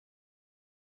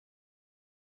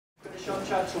Short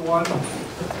chapter 1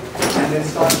 and then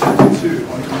start chapter 2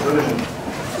 on conversion.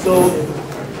 So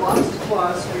last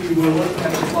class we were looking at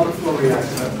the plug flow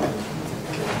reactor.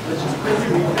 Let's just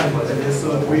quickly recap what that is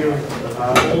so that we're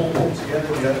all together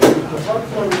here. The plug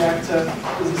flow reactor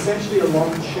is essentially a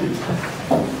long tube.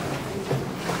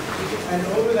 And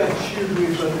over that tube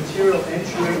we've got material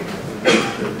entering.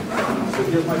 So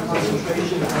here's my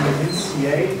concentration in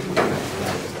Ca.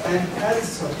 And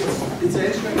as it's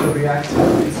entering the reactor,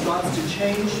 it starts to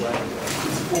change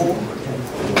its form.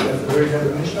 The very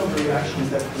definition of the reaction is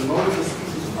that the moment the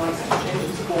species starts to change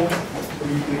its form,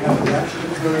 we have a reaction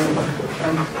occurring,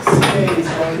 and Ca is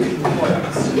going to the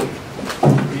products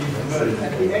being converted.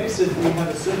 At the exit, we have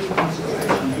a certain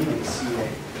concentration needed, Ca.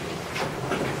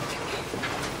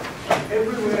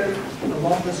 Everywhere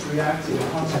along this reactor, the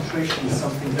concentration is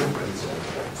something different.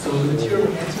 So the material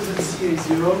enters at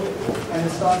Ca0 and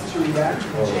it starts to react,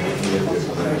 changing the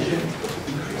concentration,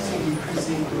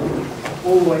 decreasing,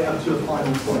 all the way up to a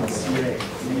final point, Ca.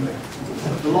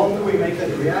 The longer we make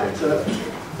that reactor,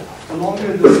 the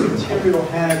longer this material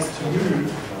has to move,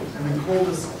 and we call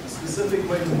this specific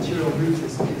way the material moves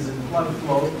is in plug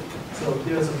flow. So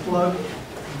here's a plug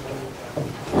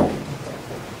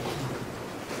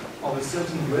of a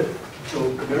certain width. So a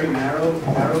very narrow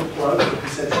plug.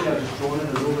 Essentially, I've just drawn it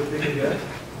a little bit bigger here.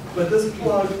 But this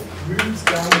plug moves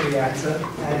down the reactor,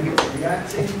 and it's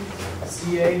reacting.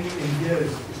 Ca in here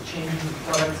is changing the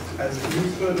product. As it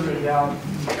moves further down,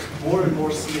 more and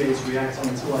more Ca is reacting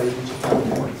until I reach a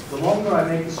final point. The longer I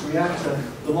make this reactor,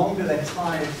 the longer that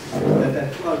time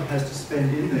that plug has to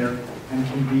spend in there and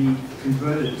can be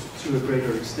converted to a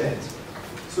greater extent.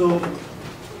 So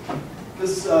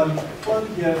this plug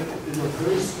here is a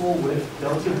very small width,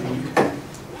 delta V,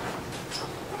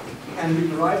 and we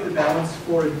derived the balance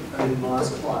for it in the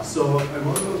last class. So I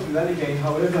won't go through that again.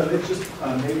 However, let's just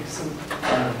make some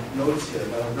notes here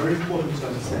that are very important to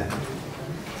understand.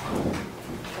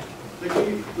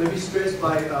 Let me stress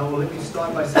by, or let me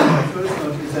start by saying my first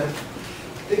note is that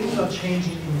things are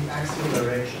changing in the axial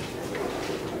direction.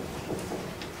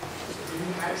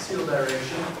 In the axial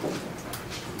direction,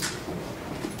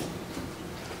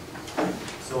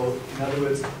 so, in other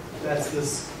words, that's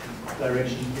this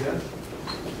direction here.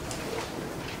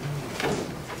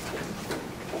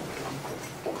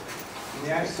 In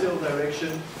the axial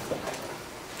direction,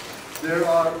 there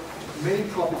are many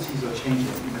properties are changing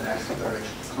in the axial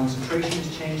direction. Concentration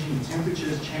is changing, temperature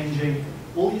is changing,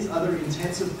 all these other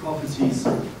intensive properties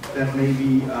that may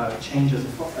be changed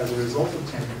as a result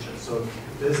of temperature. So,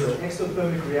 there's an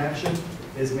exothermic reaction,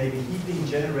 there's maybe heat being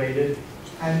generated,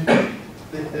 and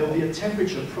there will be a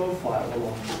temperature profile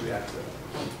along this reactor.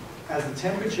 As the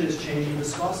temperature is changing,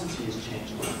 viscosity is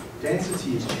changing,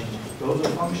 density is changing. Those are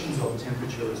functions of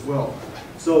temperature as well.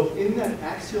 So in that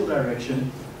axial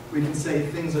direction, we can say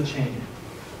things are changing.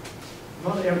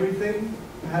 Not everything,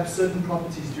 perhaps certain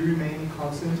properties do remain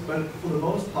constant, but for the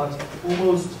most part,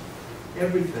 almost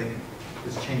everything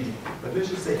is changing. But let's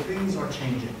just say things are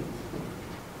changing.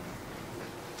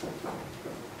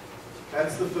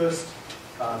 That's the first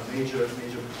major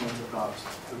point about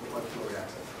the plug flow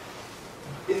reactor.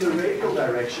 In the radial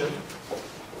direction,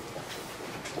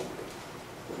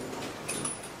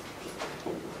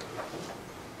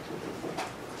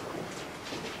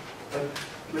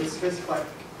 let's specify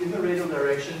in the radial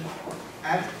direction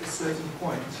at a certain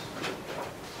point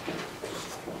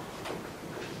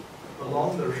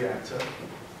along the reactor.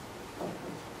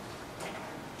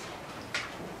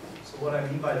 What I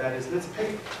mean by that is, let's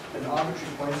pick an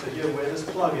arbitrary point, so here where this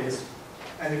plug is,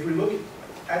 and if we look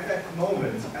at that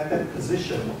moment, at that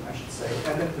position, I should say,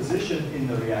 at that position in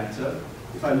the reactor,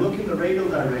 if I look in the radial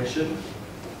direction,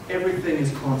 everything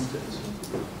is constant.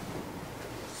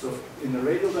 So in the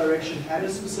radial direction, at a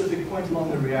specific point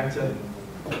along the reactor,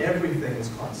 everything is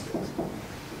constant.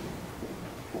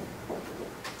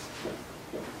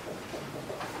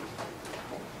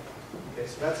 Okay,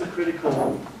 so that's a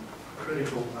critical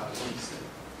piece.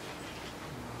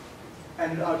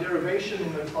 And our derivation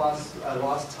in the class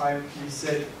last time, we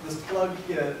said this plug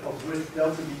here of width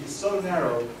delta V is so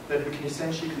narrow that we can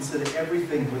essentially consider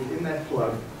everything within that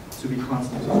plug to be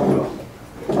constant as well.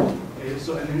 Okay,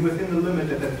 so, and then within the limit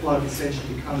that plug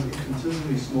essentially becomes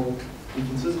infinitesimally small,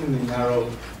 infinitesimally narrow,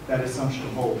 that assumption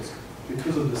holds.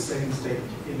 Because of the second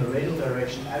statement, in the radial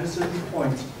direction, at a certain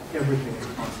point, everything is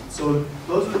constant. So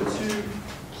those are the two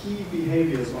key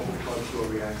behaviors of the plug flow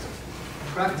reactor.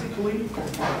 Practically,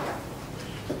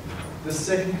 the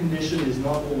second condition is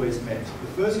not always met.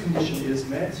 The first condition is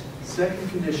met. The second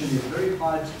condition is very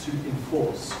hard to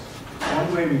enforce.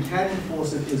 One way we can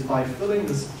enforce it is by filling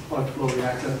this plug flow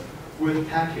reactor with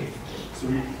packing. So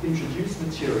we introduce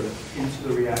material into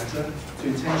the reactor to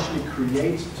intentionally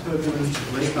create turbulence,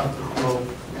 to break up the flow,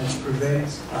 and to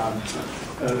prevent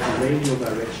a radial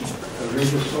direction, a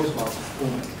radial profile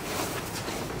forming.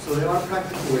 So there are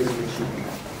practical ways of achieving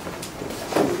that.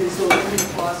 Okay, so in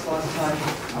the class last time,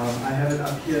 I have it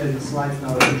up here in the slides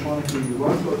now electronically. We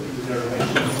won't go through the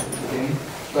derivation again,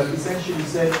 but essentially we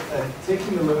said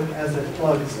taking the limit as it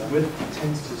plugs width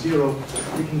tends to 0,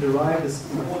 we can derive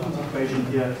this important equation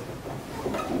here.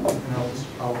 And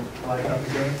I'll write it up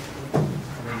again.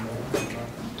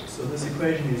 So this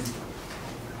equation is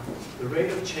the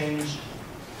rate of change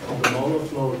of the molar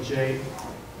flow of J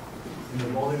in the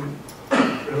volume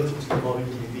relative to the volume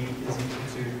dV is equal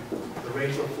to the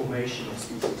rate of formation of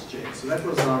species J. So that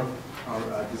was our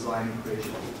design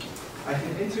equation. I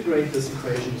can integrate this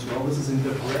equation as well. This is in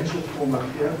differential form up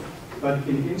here, but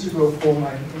in integral form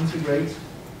I can integrate.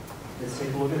 Let's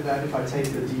take a look at that. If I take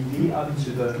the dV up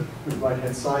to the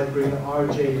right-hand side, bring the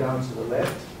Rj down to the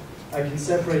left, I can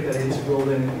separate that integral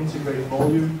then and integrate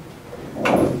volume.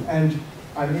 And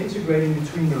I'm integrating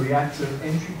between the reactor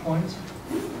entry point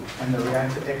and the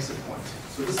reactor exit point.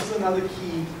 So this is another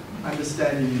key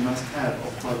understanding you must have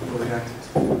of plug flow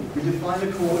reactors. We define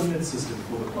a coordinate system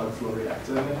for the plug flow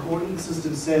reactor, and the coordinate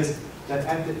system says that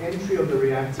at the entry of the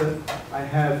reactor, I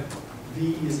have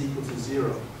V is equal to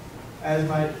 0. As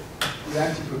my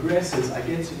reactor progresses, I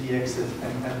get to the exit,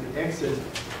 and at the exit,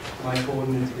 my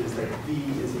coordinate is that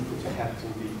V is equal to capital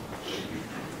V.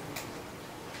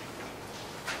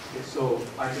 Okay, so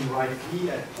I can write V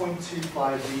at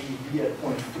 0.25 V, V at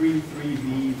 0.33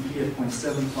 V, V at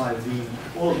 0.75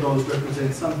 V. All of those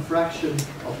represent some fraction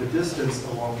of the distance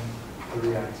along the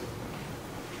reactor.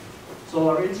 So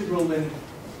our integral then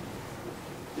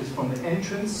is from the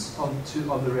entrance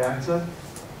of the reactor,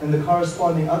 and the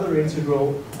corresponding other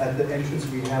integral at the entrance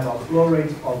we have our flow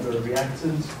rate of the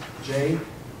reactant J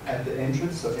at the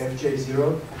entrance, so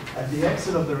Fj0. At the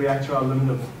exit of the reactor, our limit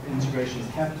of integration is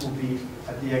capital V.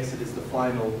 At the exit is the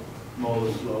final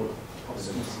molar flow of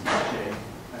species J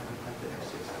at the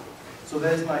exit. So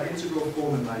there's my integral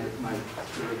form and my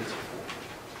derivative form.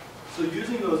 So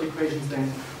using those equations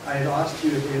then, I had asked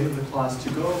you at the end of the class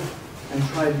to go and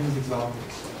try these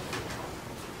examples.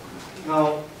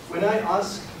 Now, when I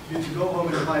ask you to go home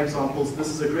and try examples, this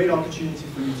is a great opportunity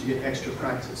for you to get extra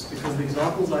practice, because the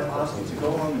examples I've asked you to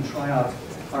go home and try out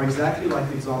are exactly like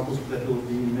the examples that will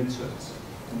be in midterms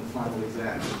in the final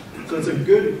exam. So it's a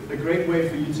great way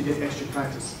for you to get extra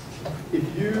practice. If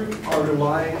you are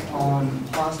relying on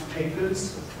past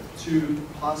papers to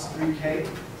pass 3K,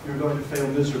 you're going to fail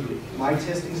miserably. My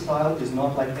testing style is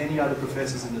not like any other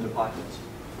professors in the department.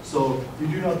 So you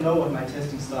do not know what my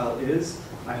testing style is.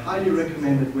 I highly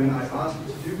recommend that when I ask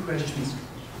you to do questions,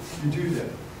 you do them,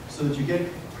 so that you get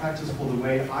practice for the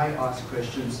way I ask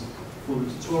questions for the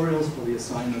tutorials, for the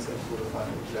assignments, and for the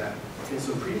final exam. Okay,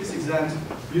 so previous exams,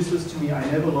 useless to me. I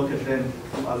never look at them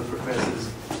from other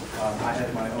professors. I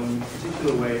have my own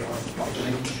particular way of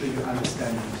making sure you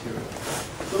understand the material.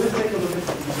 So let's take a look at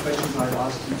these questions I've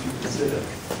asked you to consider.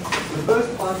 The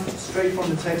first part, straight from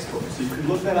the textbook. So you could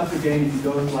look that up again if you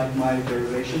don't like my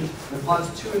derivation. The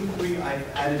parts 2 and 3 I've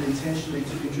added intentionally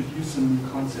to introduce some new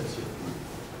concepts here.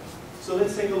 So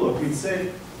let's take a look. We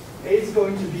said A is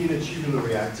going to be in a tubular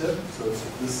reactor, so it's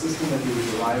the system that we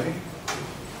were deriving.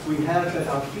 We have that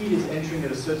our feed is entering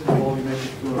at a certain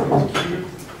volumetric flow rate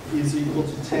Q is equal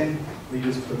to 10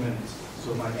 liters per minute.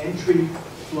 So my entry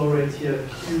flow rate here,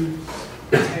 Q,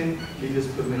 10 liters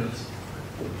per minute,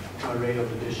 my rate of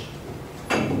addition.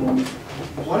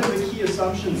 One of the key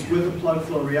assumptions with a plug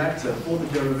flow reactor for the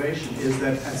derivation is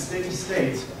that at steady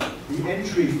state, the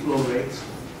entry flow rate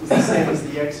is the same as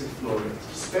the exit flow rate,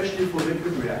 especially for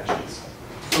liquid reactions.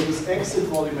 So this exit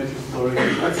volumetric flow rate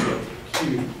is also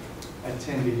Q at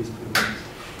 10 liters per minute.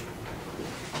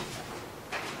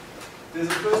 There's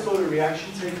a first order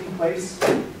reaction taking place.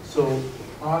 So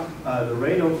the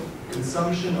rate of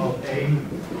consumption of A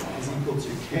is equal to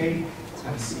K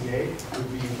times Ca,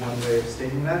 would be one way of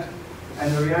stating that.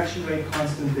 And the reaction rate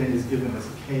constant then is given as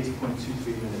K is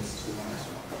 0.23 minutes to 1 as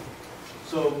well.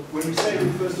 So when we say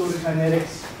with first order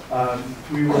kinetics,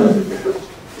 we will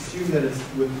assume that it's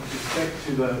with respect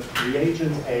to the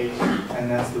reagent A, and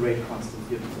that's the rate constant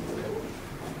given.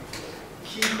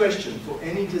 Key question for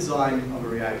any design of a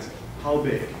reactor: how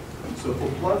big? So for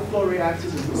plug flow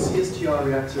reactors and for CSTR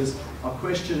reactors, our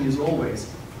question is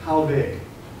always, how big?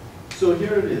 So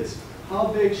here it is. How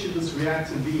big should this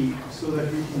reactor be so that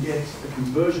we can get a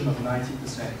conversion of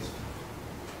 90%?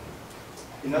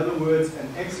 In other words,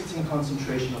 an exiting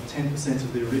concentration of 10%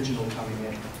 of the original coming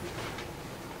in.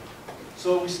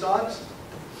 So we start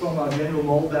from our general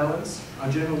mole balance.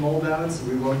 Our general mole balance,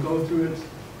 we won't go through it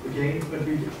again, but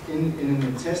in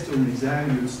a test or an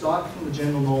exam, you would start from the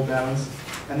general mole balance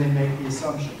and then make the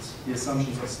assumptions. The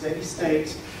assumptions are steady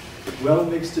state, well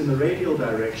mixed in the radial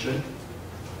direction.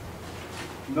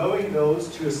 Knowing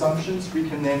those two assumptions, we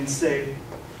can then say,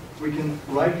 we can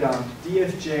write down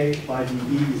dfj by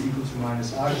dB is equal to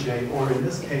minus rj, or in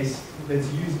this case,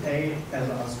 let's use A as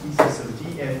our species, so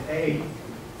dfa,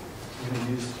 we're going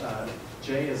to use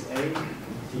J as A,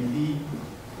 dB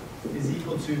is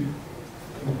equal to,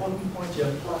 important point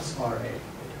here, plus RA.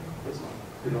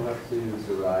 You don't have to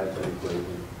derive that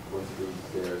equation once we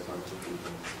their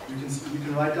assumptions. You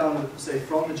can write down, say,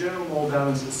 from the general mole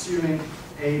balance, assuming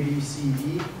A, B, C,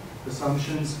 D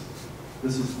assumptions,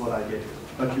 this is what I get.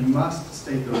 But you must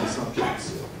state those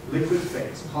assumptions. Liquid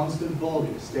phase, constant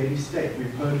volume, steady state.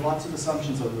 We've heard lots of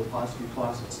assumptions over the past few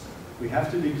classes. We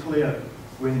have to be clear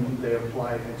when they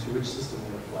apply and to which system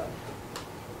they apply.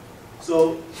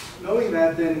 So knowing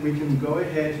that, then we can go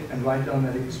ahead and write down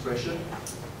that expression.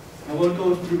 I won't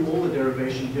go through all the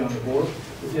derivation here on the board.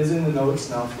 It is in the notes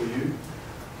now for you.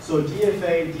 So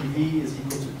dFA dV is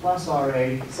equal to plus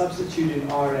RA. Substitute in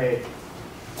RA.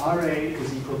 RA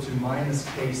is equal to minus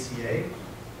KCA.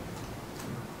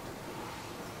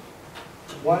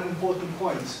 One important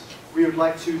point. We would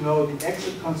like to know the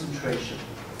exit concentration.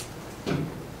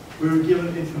 We were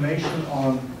given information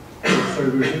on, we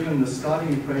were given the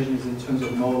starting equations in terms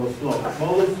of molar flow.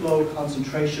 Molar flow,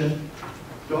 concentration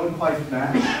don't quite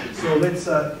match. So let's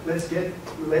get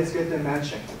them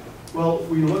matching. Well,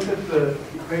 we looked at the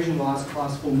equation last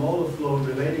class for molar flow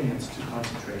relating it to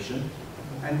concentration,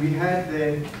 and we had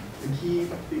there the key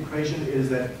equation is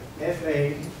that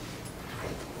FA,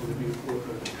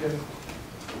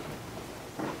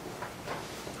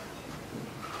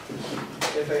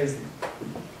 FA is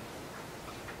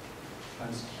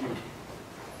times Q.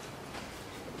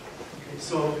 Okay,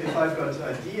 so if I've got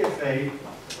a DFA,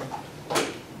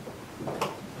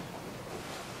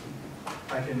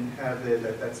 I can have there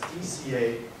that's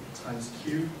DCA times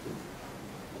Q.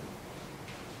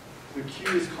 The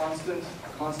Q is constant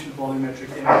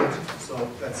volumetric input, so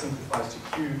that simplifies to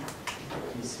Q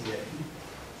DCA.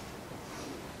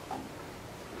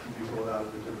 Can be brought out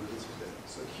of the derivatives there.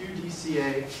 So Q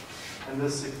DCA, and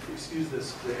this, excuse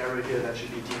this, the error here, that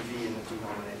should be dV in the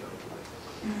denominator.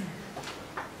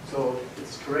 So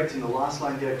it's correct in the last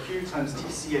line there, Q times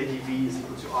DCA dV is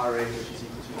equal to RA, which is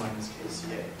equal to minus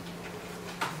KCA.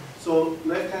 So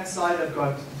left-hand side I've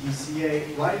got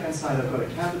DCA, right-hand side I've got a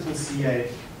capital CA.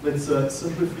 Let's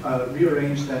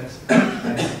rearrange that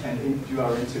and do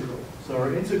our integral. So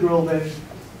our integral then,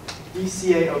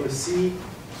 DCA over C,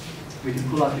 we can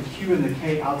pull out the Q and the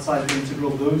K outside the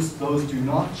integral. Those do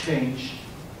not change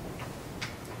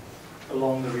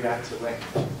along the reactor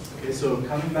length. Okay, so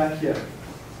coming back here,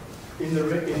 in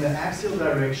the axial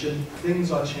direction,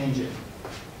 things are changing.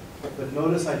 But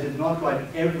notice I did not write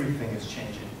everything is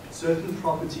changing. Certain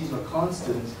properties are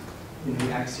constant in the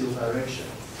axial direction.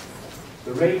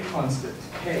 The rate constant,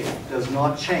 K, does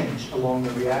not change along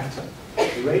the reactor.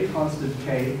 The rate constant,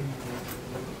 K,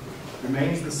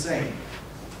 remains the same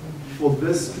for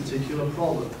this particular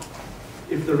problem.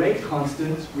 If the rate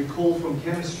constant, recall from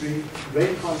chemistry,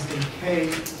 rate constant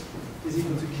K is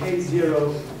equal to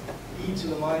K0 e to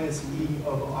the minus E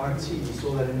over RT. We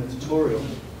saw that in the tutorial.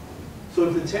 So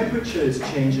if the temperature is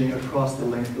changing across the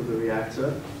length of the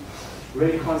reactor,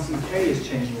 rate constant K is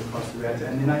changing across the reactor,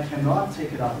 and then I cannot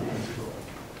take it out the integral.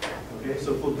 Okay,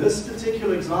 so for this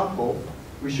particular example,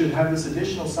 we should have this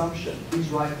additional assumption. Please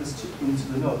write this into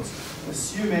the notes.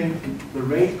 Assuming the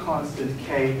rate constant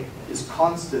K is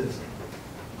constant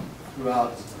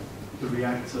throughout the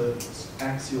reactor's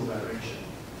axial direction.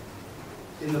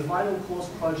 In the final course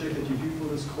project that you do for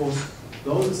this course,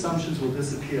 those assumptions will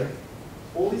disappear.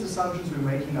 All these assumptions we're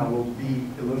making now will be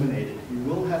eliminated. You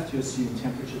will have to assume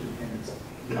temperature dependence.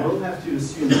 You will have to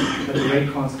assume that the rate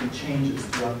constant changes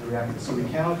throughout the reactor. So we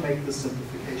cannot make this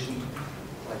simplification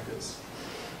like this.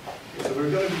 Okay, so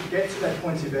we're going to get to that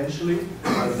point eventually,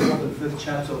 by the 4th and 5th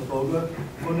chapter of Vogler.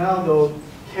 For now though,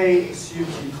 K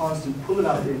assumed to be constant, pull it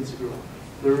out the integral.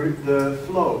 The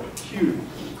flow, Q,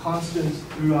 constant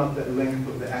throughout the length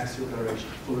of the axial direction,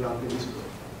 pull it out the integral.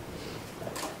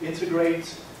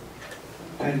 Integrate,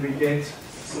 and we get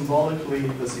symbolically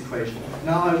this equation.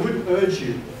 Now I would urge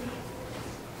you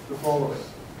the following.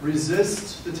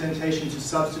 Resist the temptation to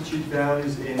substitute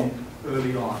values in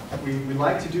early on. We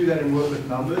like to do that and work with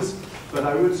numbers, but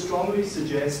I would strongly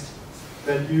suggest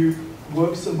that you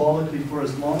work symbolically for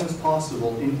as long as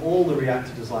possible in all the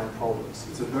reactor design problems.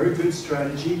 It's a very good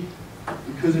strategy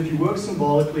because if you work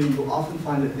symbolically, you'll often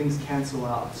find that things cancel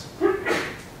out.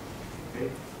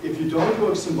 Okay? If you don't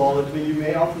work symbolically, you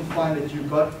may often find that you've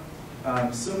got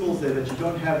symbols there that you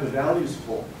don't have the values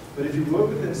for. But if you work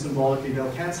with them symbolically,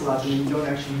 they'll cancel out and you don't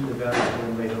actually need the values for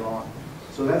them later on.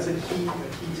 So that's a key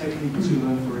technique to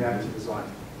learn for reactor design.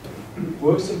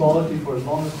 Work symbolically for as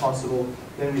long as possible,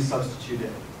 then we substitute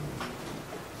it.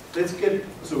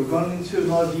 So we've gone into a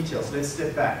lot of details. Let's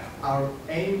step back. Our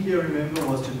aim here, remember,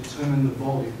 was to determine the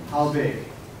volume. How big?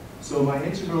 So my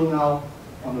integral now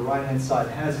on the right-hand side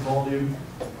has volume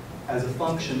as a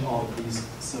function of these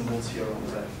symbols here on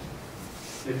the left.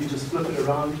 If you just flip it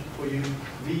around for you,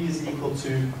 V is equal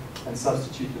to, and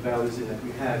substitute the values in that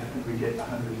we have, and we get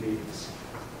 100 liters.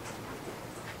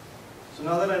 So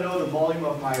now that I know the volume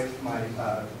of my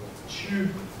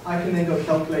tube, I can then go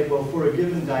calculate, well, for a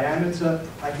given diameter,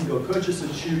 I can go purchase a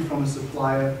tube from a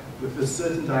supplier with a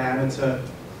certain diameter,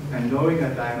 and knowing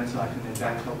that diameter, I can then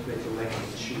back calculate the length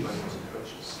of the tube I need to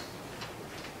purchase.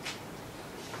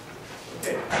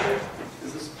 Okay,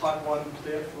 is this part one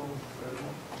clear for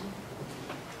everyone?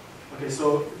 Okay,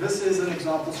 so this is an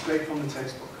example straight from the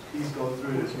textbook. Please go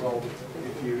through it as well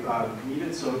if you need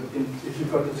it. So if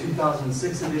you've got the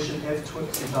 2006 edition,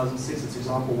 F2006, it's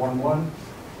example 1.1.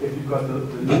 If you've got the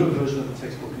newer version of the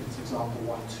textbook, it's example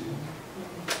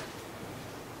 1.2.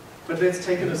 But let's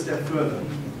take it a step further.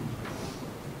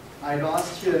 I'd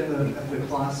asked here in the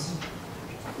class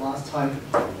last time,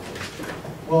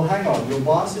 well, hang on, your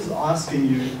boss is asking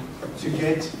you to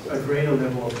get a greater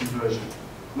level of conversion.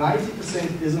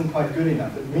 90% isn't quite good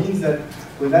enough. It means that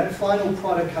when that final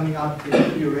product coming out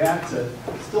in your reactor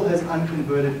still has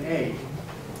unconverted A,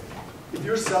 if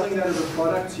you're selling that as a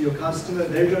product to your customer,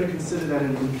 they're going to consider that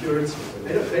an impurity.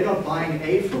 They're not buying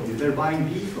A from you, they're buying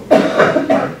B from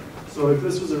you. So if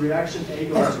this was a reaction, A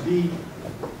goes to B,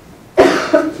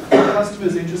 the customer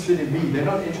is interested in B, they're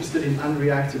not interested in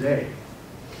unreacted A.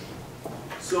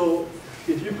 So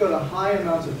if you've got a high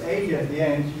amount of A here at the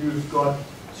end, you've got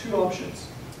two options.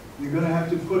 You're going to have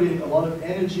to put in a lot of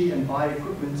energy and buy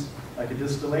equipment like a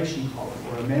distillation column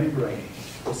or a membrane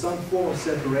or some form of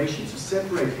separation to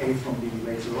separate A from B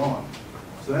later on.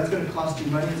 So that's going to cost you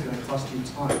money, it's going to cost you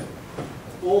time.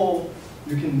 Or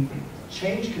you can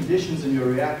change conditions in your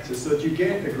reactor so that you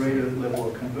get a greater level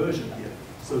of conversion here.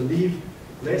 So leave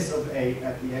less of A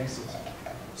at the exit.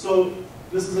 So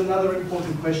this is another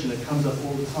important question that comes up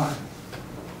all the time.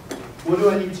 What do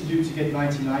I need to do to get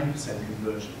 99%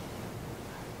 conversion?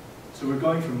 So we're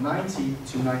going from 90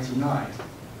 to 99,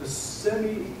 a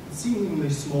seemingly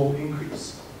small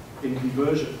increase in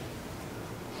conversion.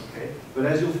 Okay? But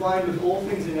as you'll find with all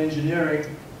things in engineering,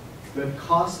 the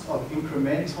cost of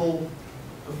incremental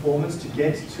performance to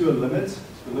get to a limit,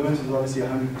 the limit is obviously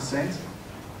 100%,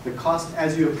 the cost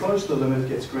as you approach the limit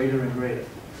gets greater and greater.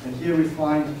 And here we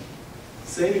find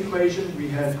same equation we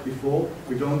had before.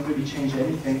 We don't really change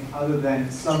anything other than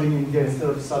subbing in here. Instead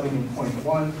of subbing in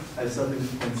 0.1, I subbed in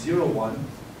 0.01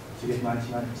 to get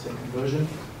 99% conversion.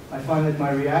 I find that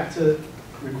my reactor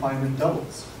requirement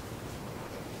doubles.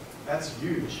 That's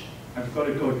huge. I've got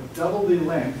to go double the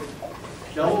length,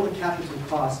 double the capital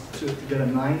cost to get a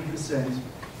 9%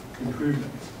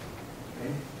 improvement.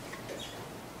 Okay?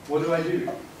 What do?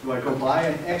 Do I go buy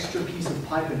an extra piece of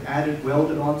pipe and add it,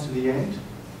 weld it onto the end?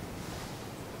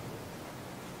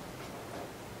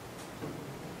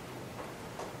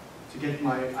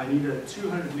 I need a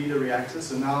 200-liter reactor,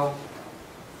 so now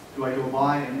do I go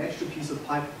buy an extra piece of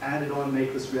pipe, add it on,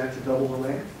 make this reactor double the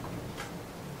length?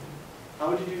 How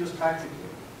would you do this practically?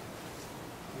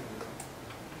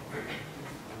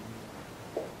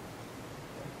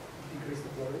 Increase the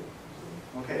flow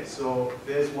rate. Okay, so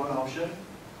there's one option,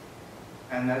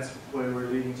 and that's where we're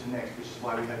leading to next, which is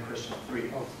why we had question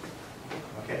 3.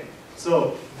 Okay,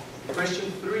 so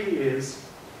question 3 is,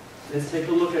 let's take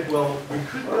a look at, well, we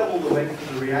could double the length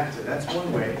of the reactor, that's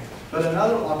one way. But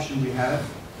another option we have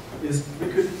is we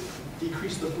could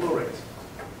decrease the flow rate.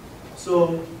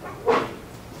 So,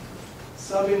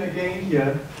 sub in again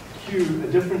here, Q,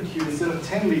 a different Q, instead of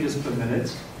 10 liters per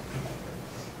minute,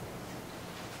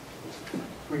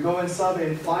 we go and sub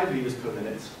in 5 liters per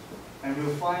minute, and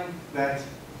we'll find that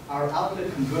our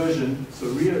outlet conversion, so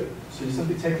you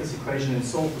simply take this equation and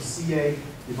solve for CA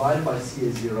divided by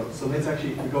CA0. So let's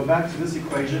actually, we go back to this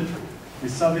equation, we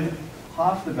sub in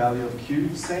half the value of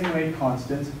Q, same rate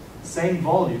constant, same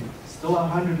volume, still a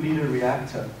 100-liter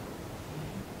reactor.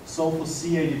 Solve for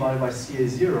CA divided by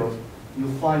CA0,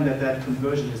 you'll find that that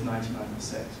conversion is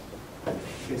 99%.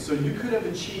 Okay, so you could have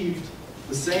achieved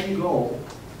the same goal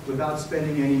without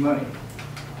spending any money.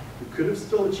 You could have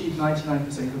still achieved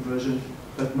 99% conversion,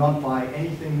 but not buy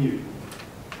anything new.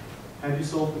 Have you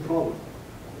solved the problem?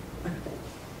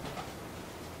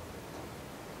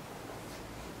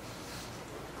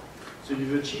 So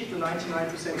you've achieved the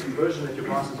 99% conversion that your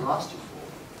bosses asked you for.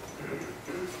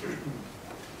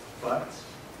 But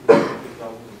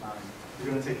you're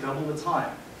going to take double the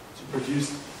time to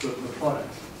produce the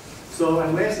product. So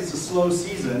unless it's a slow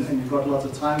season and you've got lots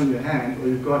of time in your hand, or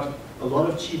you've got a lot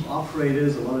of cheap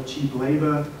operators, a lot of cheap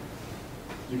labor,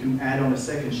 you can add on a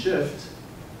second shift,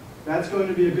 that's going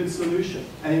to be a good solution.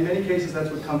 And in many cases, that's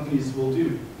what companies will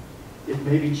do. It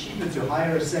may be cheaper to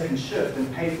hire a second shift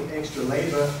and pay for extra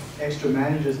labor, extra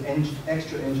managers,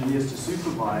 extra engineers to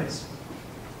supervise,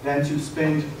 than to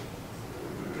spend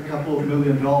a couple of $1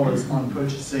 million on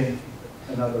purchasing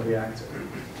another reactor.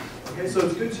 Okay, so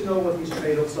it's good to know what these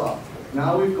trade-offs are.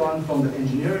 Now we've gone from the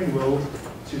engineering world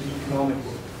to the economic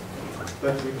world,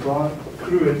 but we've gone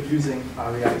through it using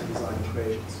our reactor design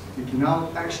equations. We can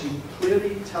now actually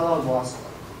clearly tell our boss,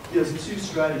 here's two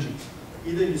strategies.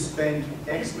 Either you spend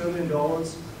X million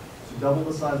dollars to double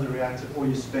the size of the reactor, or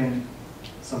you spend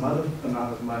some other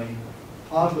amount of money,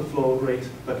 halve the flow rate,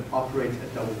 but operate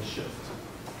at double the shift.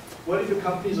 What if your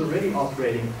company is already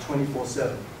operating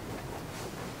 24/7?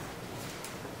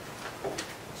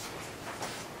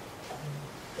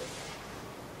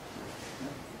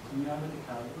 Can you add a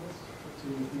calculus to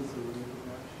increase the rate of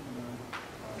reaction?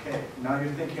 Okay, now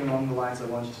you're thinking along the lines I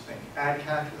want you to think. Add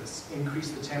catalysts, increase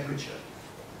the temperature,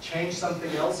 change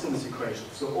something else in this equation.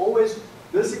 So always,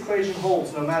 this equation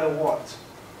holds no matter what,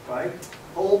 right?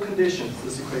 All conditions,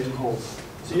 this equation holds.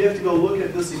 So you have to go look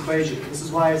at this equation. This is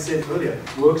why I said earlier,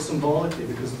 work symbolically,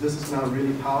 because this is now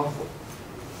really powerful.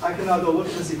 I can now go look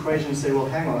at this equation and say, well,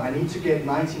 hang on, I need to get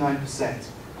 99%.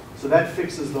 So that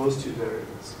fixes those two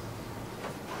variables.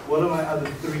 What are my other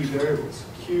three variables?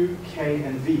 Q, K,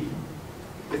 and V.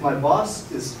 If my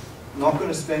boss is not going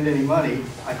to spend any money,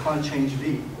 I can't change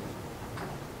V.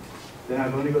 Then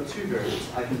I've only got two variables.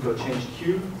 I can go change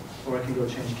Q, or I can go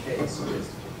change K.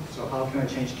 So how can I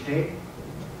change K?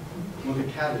 Look at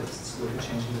catalysts. Look at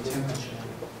changing the temperature.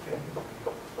 Okay.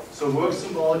 So work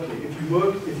symbolically.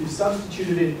 If you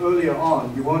substitute it in earlier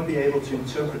on, you won't be able to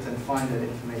interpret and find that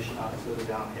information out further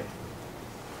down here.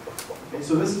 Okay,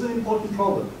 so this is an important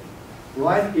problem.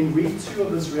 Right in week 2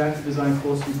 of this reactor design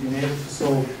course, we've been able to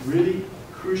solve really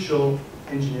crucial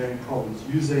engineering problems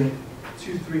using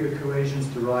 2-3 equations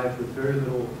derived with very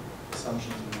little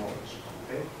assumptions and knowledge.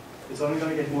 Okay? It's only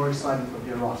going to get more exciting from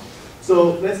here on.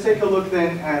 So let's take a look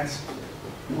then at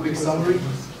quick summary.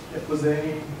 Was there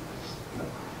any?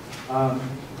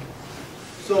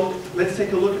 So let's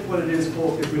take a look at what it is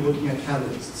for if we're looking at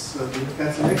catalysts. So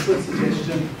that's an excellent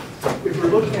suggestion. If we're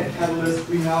looking at catalysts,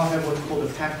 we now have what's called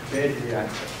a packed bed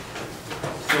reactor.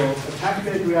 So a packed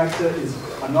bed reactor is,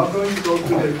 I'm not going to go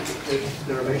through the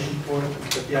derivation for it,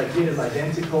 but the idea is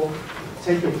identical.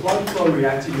 Take your plug flow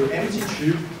reactor, your empty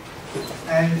tube,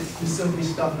 and you simply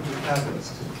stuff it with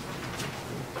catalyst.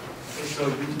 Okay, so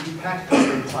you pack this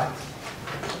very tight.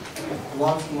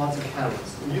 Lots and lots of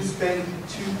catalyst. You spend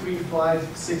 $2, $3, $5,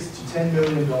 $6 to $10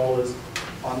 million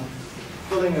on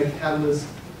filling a catalyst,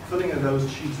 filling those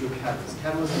tubes with catalyst.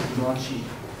 Catalyst is not cheap.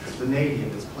 It's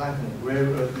vanadium, it's platinum, rare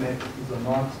earth metals. These are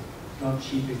not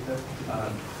cheap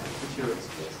materials.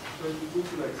 So you go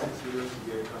to like 6 years to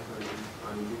get catalyst,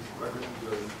 and why don't you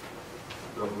just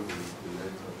double the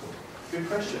length of it? Good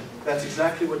question. That's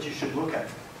exactly what you should look at.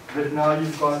 But now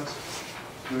you've got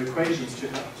your equations to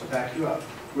back you up.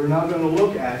 We're now going to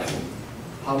look at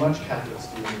how much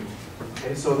catalyst do you need.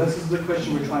 Okay, so this is the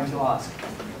question we're trying to ask.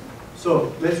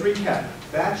 So let's recap.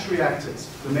 Batch reactors.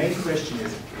 The main question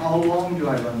is, how long do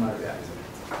I run my reactor?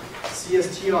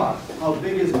 CSTR, how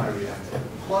big is my reactor?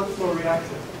 Plug flow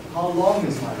reactor, how long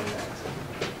is my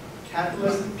reactor?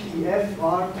 Catalyst,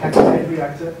 PFR, packed bed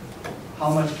reactor, how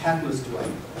much catalyst do I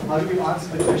need? How do we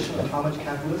answer the question of how much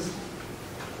catalyst?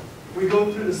 We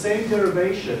go through the same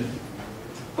derivation,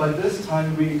 but this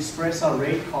time we express our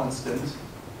rate constant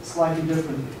slightly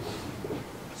differently.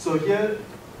 So here,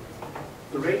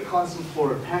 the rate constant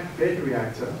for a packed bed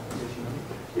reactor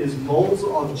is moles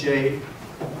of J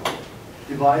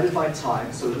divided by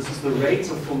time. So this is the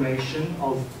rate of formation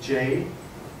of J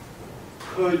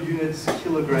per unit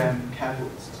kilogram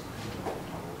catalyst.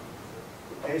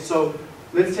 Okay, so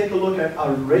let's take a look at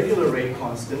our regular rate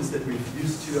constants that we've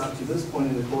used to up to this point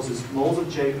in the course is moles of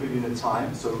J per unit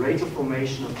time, so rate of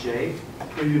formation of J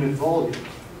per unit volume.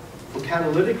 For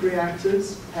catalytic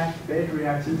reactors, packed bed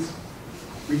reactors,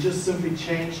 we just simply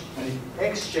change and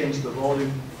exchange the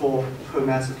volume for per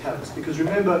mass of catalyst. Because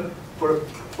remember, for a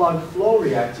plug flow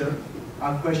reactor,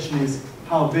 our question is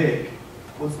how big?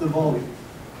 What's the volume?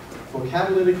 For a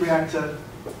catalytic reactor,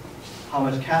 how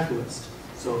much catalyst?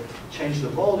 So change the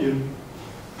volume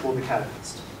for the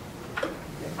catalyst. Okay.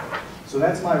 So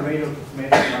that's my rate of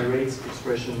my rates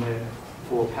expression there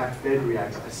for a packed bed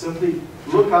reactor. I simply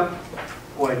look up,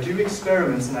 or I do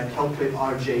experiments, and I calculate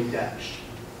Rj dash.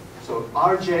 So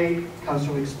Rj comes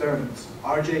from experiments.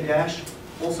 Rj dash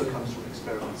also comes from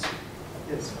experiments.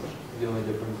 Yes? The only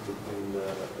difference between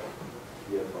the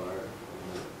PFR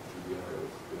and the PBR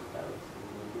is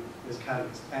catalyst. Is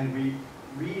catalyst. And we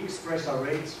re-express our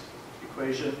rate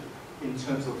equation in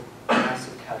terms of mass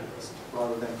of catalyst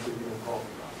rather than for uniform.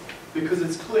 Because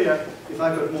it's clear, if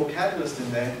I've got more catalyst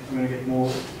in there, I'm going to get more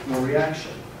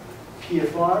reaction.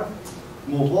 PFR,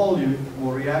 more volume,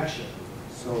 more reaction.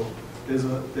 So there's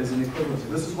an equivalence.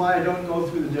 This is why I don't go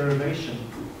through the derivation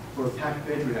for a packed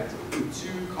bed reactor. The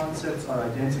two concepts are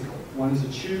identical. One is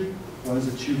a tube, one is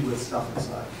a tube with stuff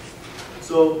inside.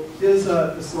 So here's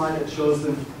a slide that shows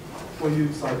them for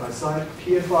you side by side.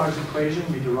 PFR's equation,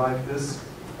 we derived this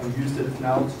and used it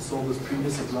now to solve this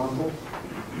previous example.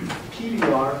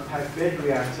 PBR, packed bed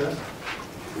reactor,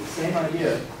 same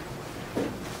idea.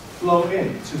 Flow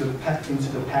into the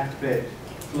packed bed,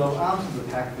 flow out of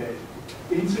the packed bed,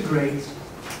 integrate.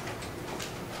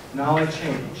 Now I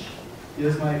change.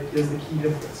 Here's the key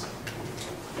difference.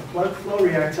 The plug flow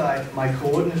reactor, my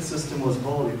coordinate system was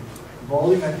volume.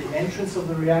 Volume at the entrance of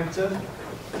the reactor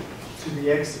to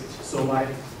the exit. So my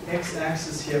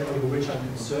x-axis here over which I'm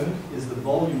concerned is the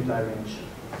volume dimension.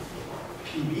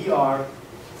 PBR,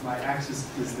 my axis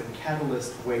is the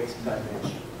catalyst weight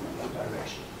dimension,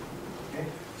 direction. Okay?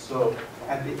 So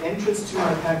at the entrance to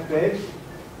my packed bed,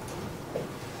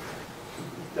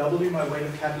 W, my weight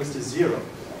of catalyst, is 0.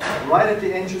 Right at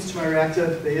the entrance to my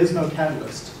reactor, there is no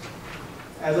catalyst.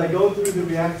 As I go through the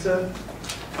reactor,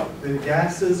 the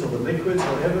gases or the liquids,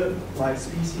 whatever my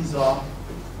species are,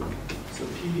 so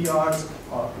PBRs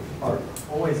are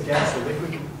always gas or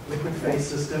liquid phase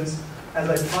systems. As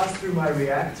I pass through my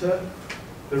reactor,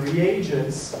 the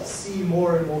reagents see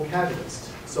more and more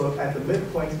catalyst. So at the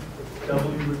midpoint,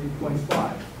 W would be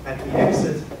 0.5. At the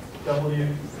exit, W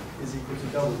is equal to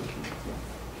W.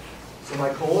 So my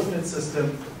coordinate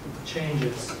system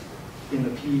changes in the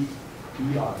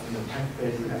PBR, in the packed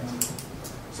bed reactor.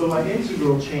 So my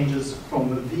integral changes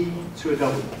from a V to a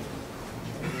W.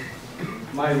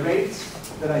 My rate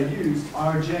that I use,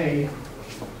 Rj,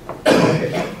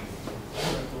 okay.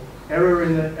 Error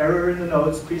in the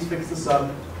notes, please fix this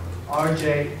up.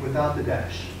 Rj without the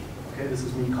dash. Okay, this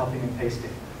is me copying and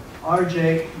pasting.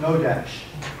 Rj, no dash.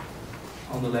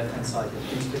 On the left-hand side here,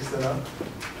 please fix that up.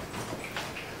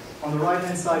 On the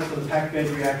right-hand side for the packed bed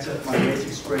reactor, my rate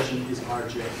expression is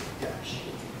Rj dash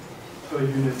per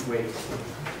unit weight.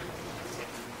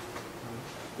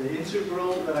 The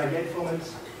integral that I get from it,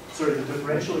 sorry, the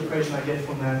differential equation I get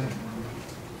from that,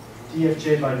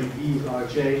 dfj by dv is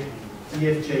Rj,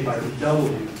 dfj by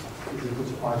dw is equal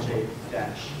to Rj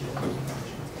dash.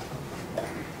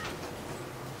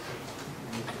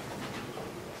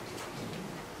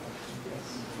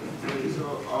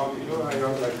 So, you know how you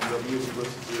have like W is equal to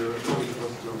 0, W is equal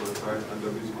to 0.5, and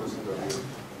W is equal to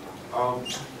W.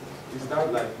 Is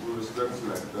that like with respect to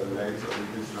like the length of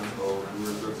the distance or with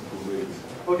respect to the weight?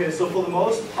 Okay, so for the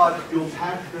most part, you'll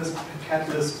pack this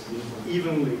catalyst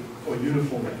evenly or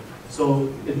uniformly.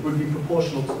 So it would be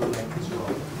proportional to the length as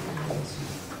well.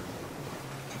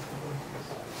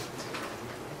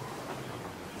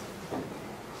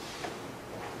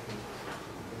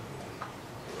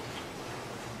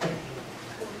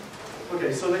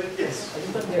 Okay, so then, yes. I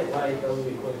just don't get why W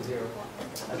equals 0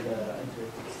 at the entry.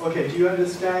 Okay, do you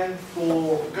understand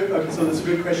for, good, okay, so that's a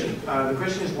good question. The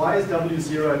question is, why is W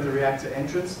 0 at the reactor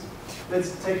entrance?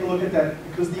 Let's take a look at that.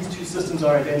 Because these two systems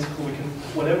are identical, we can,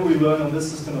 whatever we learn on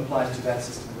this system applies to that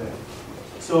system there.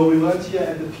 So we learned here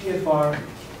at the PFR,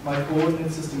 my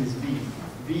coordinate system is V.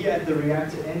 V at the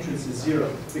reactor entrance is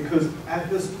 0, because at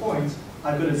this point,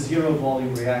 I've got a 0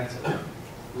 volume reactor.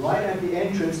 Right at the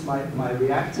entrance, my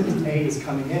reactant A is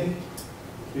coming in.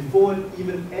 Before it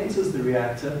even enters the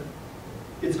reactor,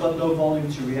 it's got no volume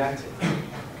to react it.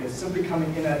 Okay, it's simply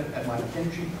coming in at my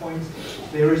entry point,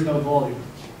 there is no volume.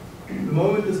 The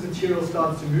moment this material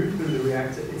starts to move through the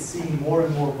reactor, it's seeing more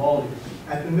and more volume.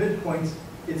 At the midpoint,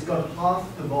 it's got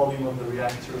half the volume of the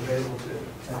reactor available to it.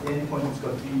 At the end point, it's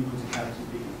got V equals to capital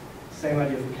B. Same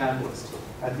idea for catalyst.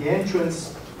 At the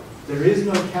entrance, there is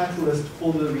no catalyst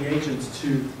for the reagents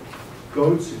to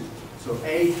go to. So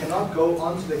A cannot go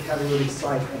onto the catalytic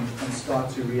site and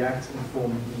start to react and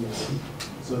form B and C.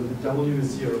 So the W is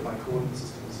 0, my coordinate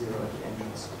system is 0 at the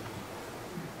entrance.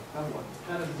 Now what?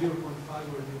 Kind of 0.5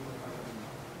 or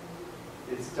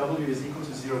 0.5. It's W is equal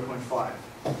to 0.5.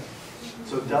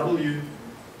 So W,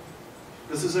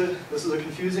 this is a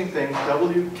confusing thing.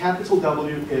 W, capital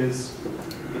W is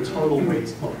the total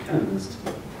weight of catalyst.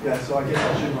 Yeah, so I guess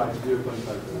I should write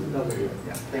 0.5 W.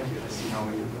 Yeah, thank you. I see now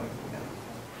where you're going. Yeah.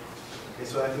 Okay,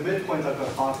 so at the midpoint, I've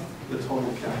got half the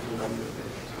total capital W.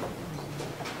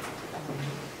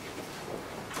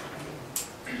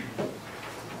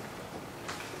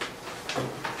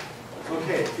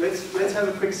 Okay, let's have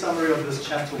a quick summary of this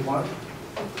chapter 1.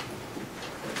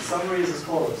 The summary is as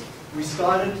follows. We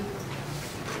started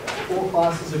 4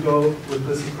 classes ago with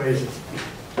this equation.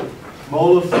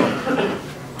 Molar flow.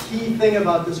 Key thing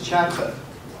about this chapter,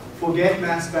 forget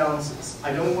mass balances.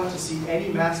 I don't want to see any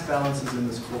mass balances in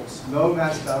this course. No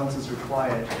mass balances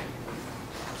required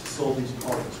to solve these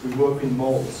problems. We work in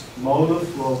moles. Molar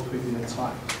flow per unit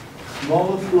time.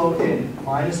 Molar flow in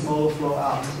minus molar flow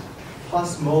out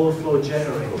plus molar flow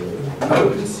generated. No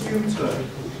consumed term.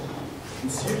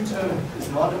 Consumed term is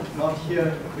not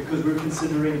here because we're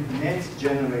considering net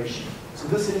generation. So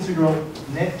this integral,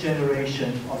 net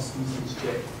generation of species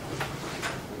J.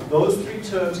 Those 3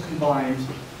 terms combined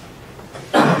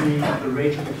mean the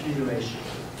rate of accumulation.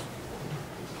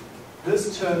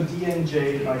 This term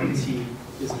dnj by dt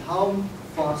is how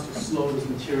fast or slow this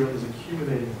material is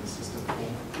accumulating in the system.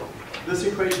 This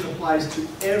equation applies to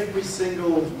every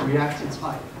single reactor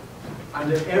type,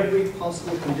 under every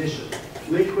possible condition,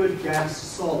 liquid, gas,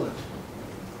 solid.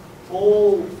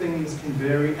 All things can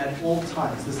vary at all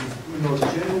times. This is the most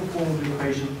general form of the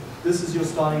equation. This is your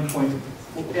starting point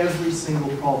for every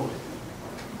single problem.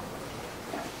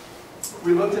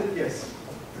 We looked at, yes?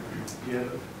 Yeah.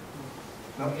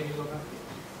 No? Can you go back?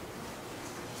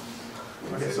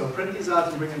 Okay, so print these out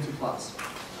and bring them to class.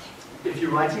 If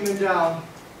you're writing them down,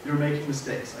 you're making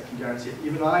mistakes, I can guarantee it.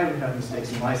 Even I would have mistakes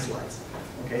in my slides.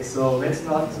 Okay, so let's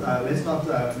not make errors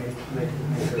that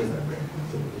way.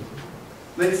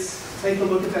 Let's take a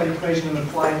look at that equation and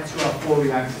apply it to our 4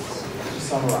 reactors. To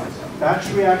summarize,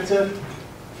 batch reactor,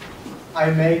 I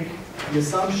make the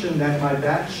assumption that my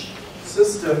batch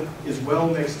system is well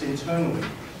mixed internally.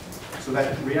 So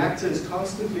that reactor is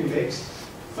constantly mixed,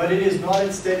 but it is not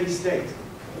in steady state.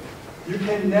 You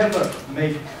can never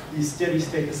make these steady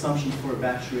state assumptions for a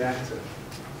batch reactor.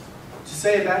 To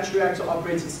say a batch reactor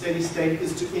operates in steady state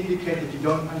is to indicate that you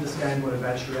don't understand what a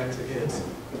batch reactor is.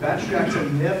 A batch reactor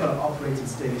never operates in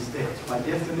steady state. By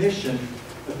definition,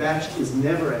 a batch is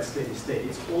never at steady state.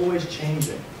 It's always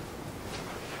changing.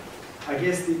 I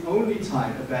guess the only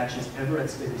time a batch is ever at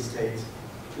steady state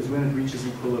is when it reaches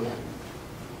equilibrium,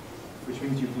 which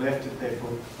means you've left it there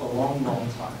for a long, long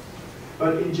time.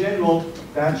 But in general,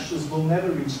 batches will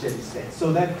never reach steady state.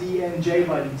 So that dnj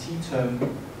by dt term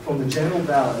from the general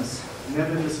balance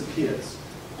never disappears.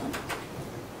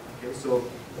 Okay, so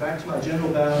back to my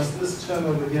general balance, this term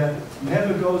over here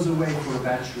never goes away for a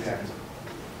batch reactor.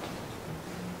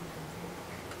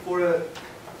 For a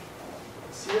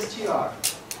CSTR,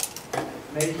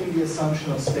 making the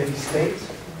assumption of steady state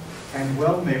and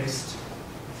well mixed,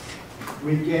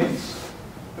 we get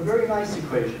a very nice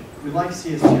equation. We like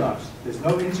CSTRs. There's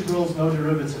no integrals, no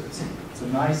derivatives. It's a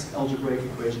nice algebraic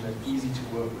equation that's easy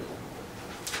to work with.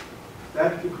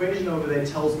 That equation over there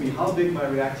tells me how big my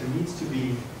reactor needs to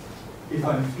be if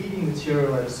I'm feeding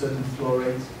material at a certain flow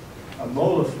rate, a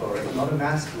molar flow rate, not a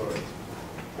mass flow rate.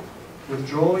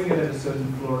 Withdrawing it at a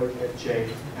certain flow rate at J,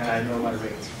 and I know my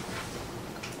rate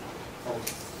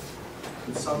of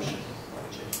consumption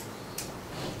of J.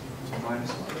 So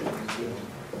minus 1.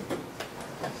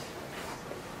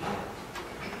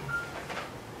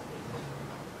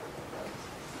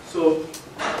 So,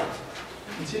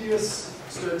 continuous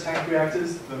stirred tank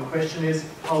reactors, the question is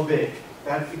how big?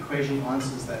 That equation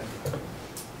answers that.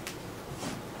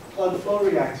 On flow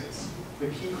reactors, the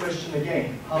key question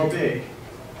again, how big?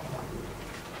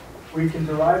 We can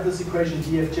derive this equation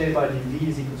dfj by dv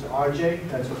is equal to rj.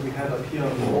 That's what we have up here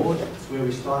on the board. It's where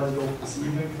we started off this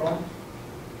evening from.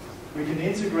 We can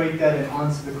integrate that and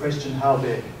answer the question how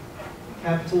big.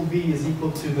 Capital V is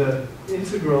equal to the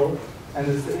integral, and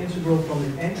it's the integral from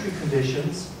the entry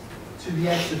conditions to the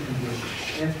exit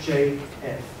conditions,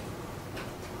 fjf.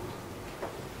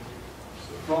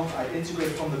 So I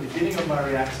integrate from the beginning of my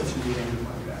reactor to the end of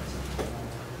my reactor.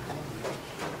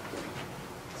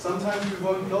 Sometimes we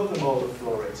won't know the molar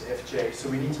flow rate, Fj, so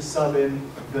we need to sub in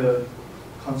the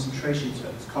concentration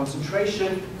terms.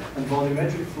 Concentration and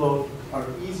volumetric flow are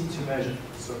easy to measure.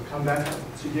 So come back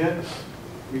to here.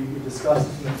 We discussed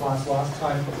it in the class last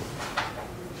time.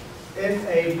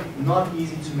 Fa, not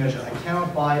easy to measure. I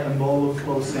cannot buy a molar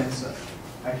flow sensor.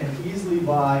 I can easily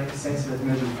buy a sensor that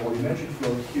measures volumetric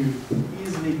flow, Q,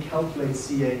 easily calculate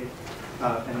Ca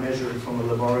and measure it from a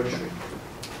laboratory.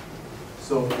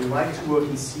 So we like to work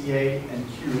in Ca and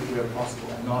Q where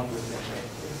possible, and not with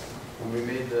Fa. When we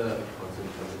made the constant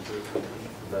temperature,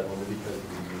 that only because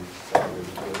we use separate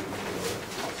equations?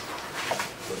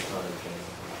 That's not a general.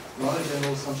 Not a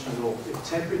general assumption at all. If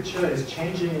temperature is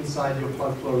changing inside your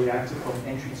plug flow reactor from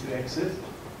entry to exit,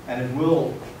 and it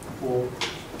will for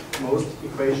most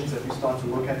equations that we start to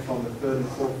look at from the third and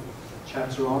fourth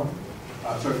chapter on,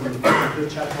 from the third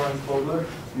chapter on folder,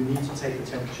 you need to take the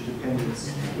temperature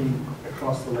dependence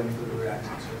across the length of the reactor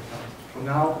to account. For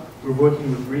now, we're working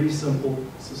with really simple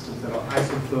systems that are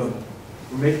isothermal.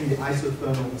 We're making the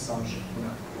isothermal assumption in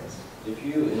our case. If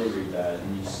you integrate that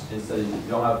and you instead you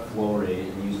don't have flow rate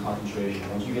and you use concentration,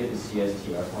 once you get the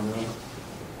CSTR formula,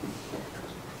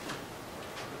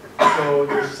 so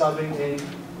you're subbing in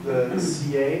the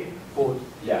CA for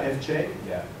FJ,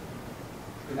 yeah,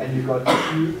 and you've got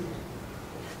Q.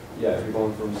 yeah, if you're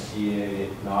going from CA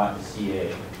not to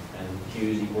CA, and Q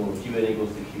is equal, Q in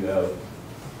equals to Q out.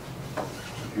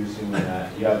 If you're assuming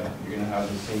that you're gonna have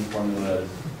the same formula as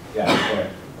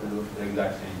there, the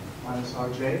exact same. Minus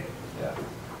RJ. Yeah.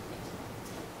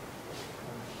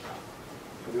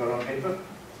 Have you got it on paper?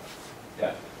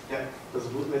 Yeah. Yeah.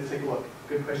 Let's take a look.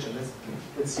 Good question.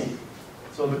 Let's see.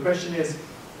 So the question is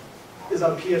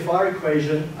our PFR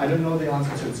equation, I don't know the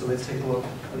answer to it, so let's take a look.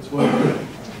 Let's work through it.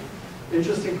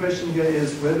 Interesting question here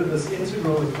is whether this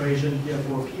integral equation here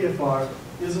for PFR,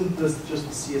 isn't this just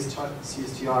the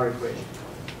CSTR equation?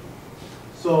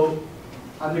 So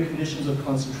under conditions of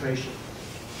concentration.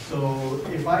 So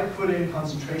if I put in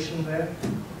concentration there,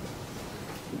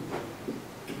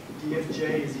 dFJ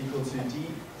is equal to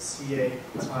dCA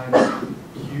times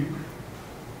Q.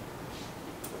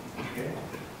 Okay.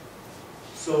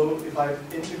 So if I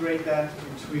integrate that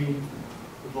between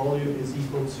the volume is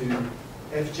equal to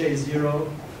Fj0,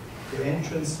 the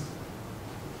entrance,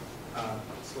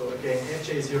 so again,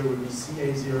 Fj0 would be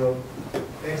Ca0,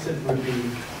 exit would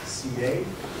be Ca,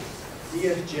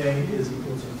 dFj is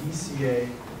equal to dCA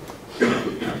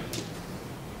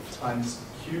times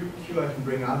Q. Q I can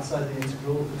bring outside the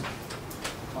integral,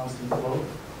 constant flow,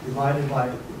 divided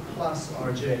by plus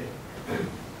Rj.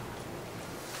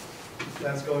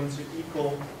 That's going to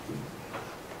equal,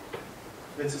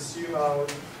 let's assume our,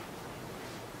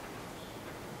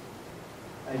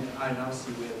 I now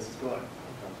see where this is going.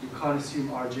 You can't assume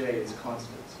Rj is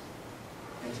constant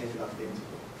and take it out the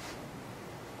integral.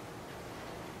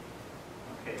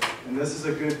 Okay, and this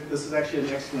is actually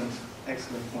an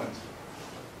excellent point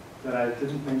that I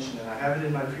didn't mention, and I have it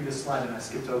in my previous slide and I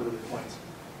skipped over the point.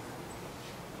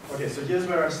 Okay, so here's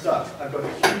where I start. I've got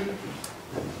Q,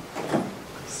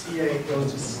 Ca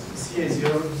goes to Ca0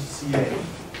 to Ca,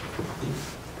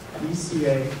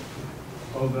 dCA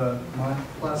over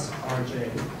plus Rj.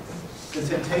 The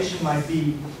temptation might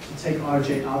be to take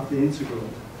Rj out the integral,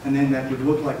 and then that would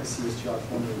look like the CSTR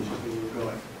formula, which is where you're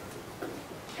going.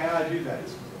 Can I do that?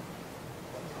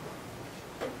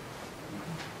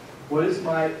 What is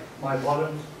my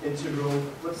bottom integral?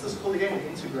 What's this called again?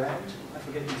 Integrand? I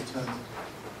forget these terms.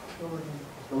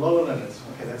 The lower limit.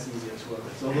 Okay, that's easier to work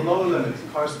with. So the lower limit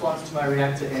corresponds to my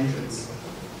reactor entrance.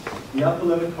 The upper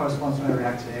limit corresponds to my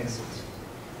reactor exit.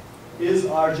 Is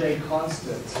Rj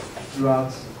constant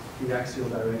throughout the axial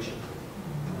direction?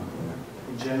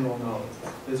 In general, no.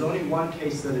 There's only one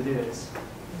case that it is,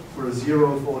 for a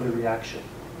zeroth order reaction.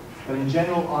 But in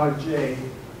general, Rj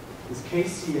is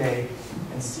Kca,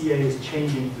 and Ca is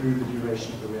changing through the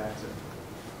duration of the reactor.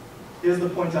 Here's the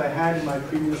point I had in my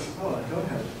previous, oh, I don't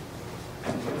have it.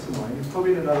 That's annoying. It's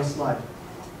probably in another slide.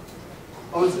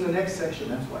 Oh, it's in the next section,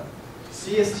 that's why.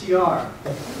 CSTR,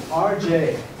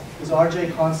 Rj, is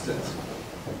Rj constant?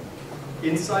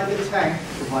 Inside the tank,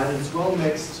 provided it's well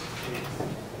mixed,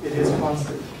 it is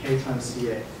constant, K times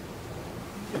Ca.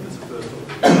 If it's a first order.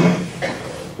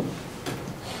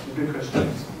 Good question.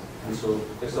 And so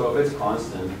if it's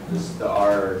constant, this is the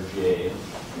Rj,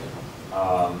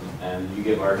 and you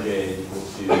give Rj equal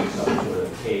to some sort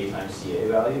of K times Ca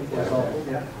value, for example.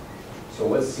 Yeah. So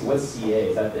what's Ca?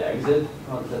 Is that the exit?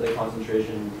 Is that the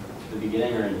concentration at the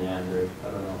beginning or in the end? Or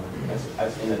I don't know.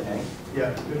 That's in the tank.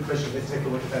 Yeah, good question. Let's take a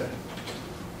look at that.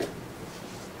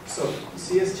 So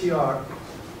CSTR,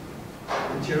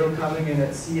 material coming in at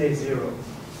Ca0.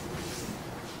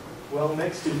 Well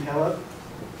mixed in pellet.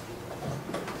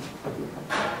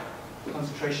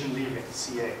 Concentration leaving,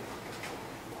 Ca.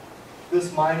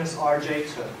 This minus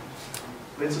Rj term.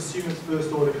 Let's assume it's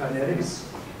first order kinetics.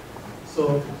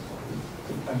 So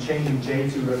I'm changing J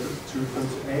to refer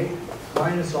to A.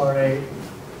 Minus Ra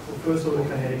for first order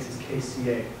kinetics is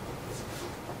Kca.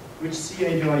 Which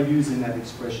Ca do I use in that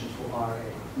expression for Ra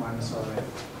minus Ra?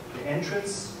 The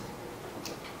entrance,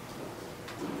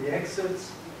 the exit,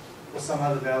 or some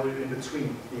other value in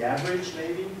between? The average,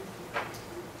 maybe?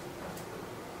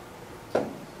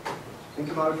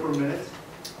 Think about it for a minute.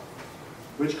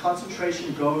 Which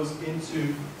concentration goes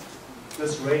into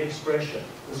this rate expression?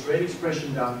 This rate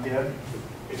expression down here,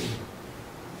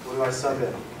 what do I sub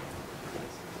in?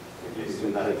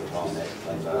 Isn't that it's all next,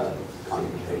 like the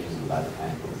concentration in the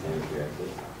tank is the same as your exit?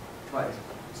 Right.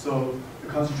 So the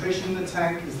concentration in the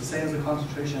tank is the same as the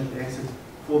concentration at the exit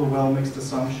for the well-mixed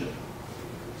assumption.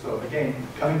 So again,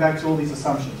 coming back to all these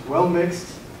assumptions.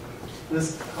 Well-mixed,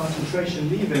 this concentration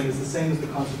leaving is the same as the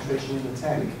concentration in the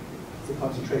tank. It's the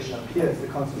concentration up here, it's the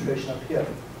concentration up here.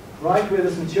 Right where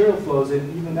this material flows in,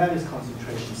 even that is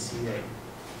concentration Ca.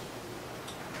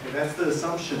 Okay, that's the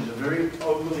assumption, the very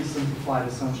overly simplified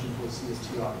assumption for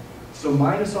CSTR. So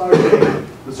minus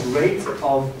RJ, this rate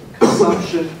of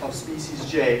consumption of species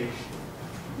J,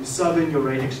 you sub in your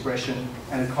rate expression,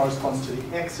 and it corresponds to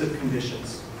the exit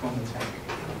conditions from the tank.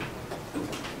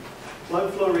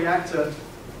 Plug flow reactor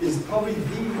is probably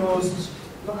the most,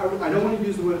 I don't want to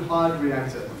use the word hard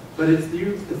reactor, but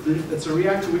it's a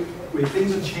reactor where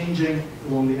things are changing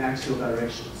along the axial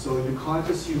direction. So you can't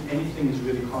assume anything is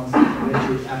really constant unless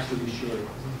you're absolutely sure.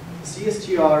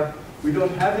 CSTR, we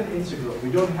don't have an integral, we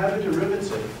don't have a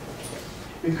derivative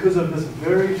because of this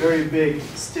very, very big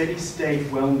steady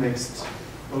state well-mixed.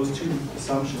 Those two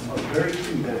assumptions are very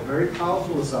key. They're very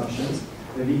powerful assumptions.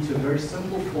 They lead to a very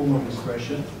simple form of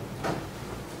expression,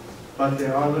 but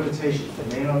there are limitations.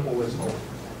 They may not always hold.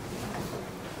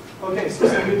 Okay, so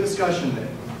some good discussion there.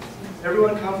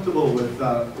 Everyone comfortable with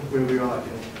where we are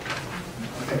here?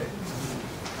 Okay.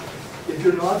 If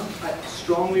you're not, I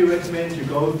strongly recommend you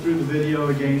go through the video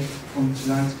again from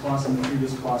tonight's class and the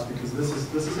previous class because this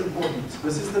is important.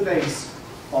 This is the base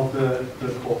of the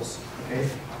course. Okay.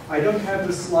 I don't have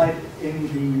the slide in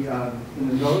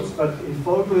the notes, but in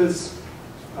FOPA's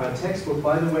textbook,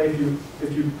 by the way, if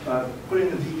you put in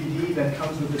the DVD that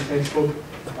comes with the textbook,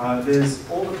 there's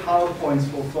all the PowerPoints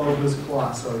for FOPA's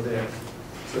class are there.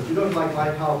 So if you don't like my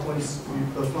PowerPoints,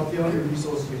 that's not the only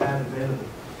resource you have available.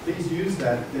 Please use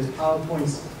that. There's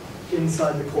PowerPoints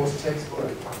inside the course textbook.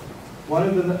 One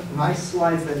of the nice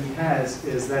slides that he has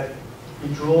is that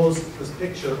he draws this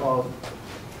picture of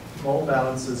mole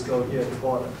balances go here at the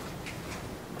bottom.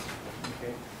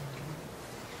 Okay.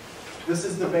 This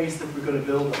is the base that we're going to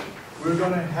build on. We're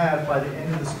going to have, by the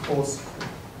end of this course,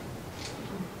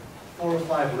 4 or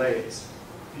 5 layers.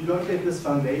 If you don't get this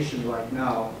foundation right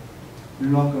now, you're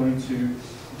not going to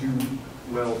do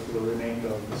well for the remainder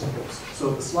of this course. So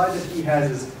the slide that he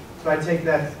has is, if I take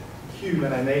that cube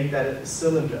and I make that a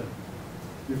cylinder,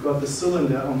 you've got the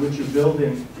cylinder on which you're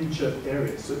building future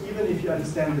areas. So even if you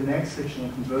understand the next section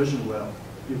of conversion well,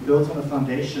 you've built on a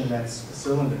foundation that's a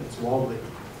cylinder, it's wobbly.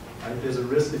 Right? There's a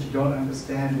risk that you don't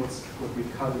understand what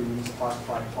we've covered in these past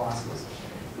 5 classes.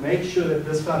 Make sure that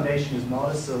this foundation is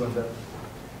not a cylinder,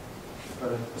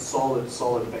 but a solid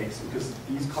base, because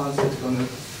these concepts are going to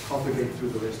propagate through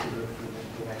the rest of the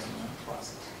next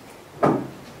classes.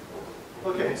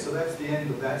 Okay, so that's the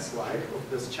end of that slide, of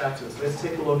this chapter. So let's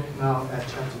take a look now at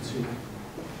chapter 2.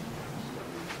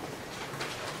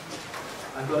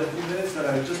 I've got a few minutes that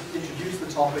I'll just introduce the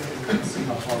topic and we can see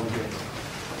how far we get.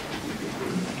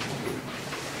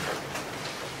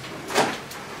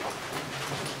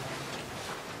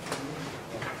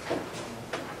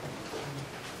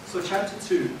 So chapter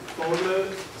 2, formula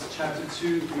is chapter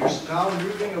 2. We're now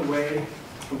moving away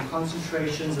from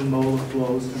concentrations and molar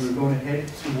flows, and we're going to head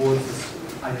towards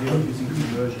this idea of using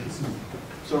conversions.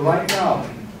 So right now,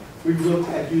 we've looked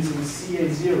at using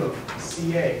CA0,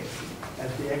 CA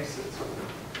at the exit.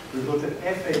 We've looked at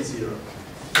FA0,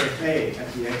 FA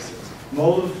at the exit.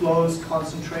 Molar flows,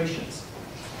 concentrations.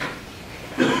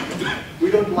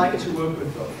 We don't like to work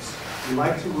with those. We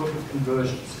like to work with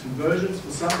conversions. Conversions,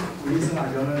 for some reason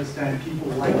I don't understand, people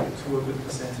like to work with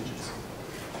percentages.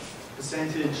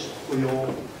 Percentage for your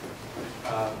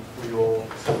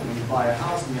when you buy a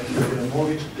house and you have to get a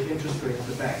mortgage, the interest rate at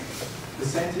the bank.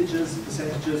 Percentages,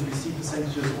 we see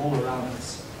percentages all around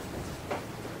us.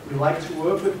 We like to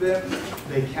work with them.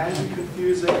 They can be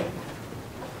confusing.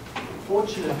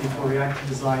 Fortunately for reactor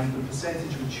design, the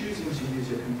percentage we're choosing to use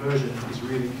your conversion is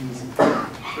really easy.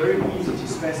 Very easy to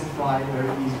specify,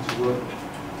 very easy to work with.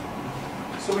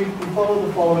 So we follow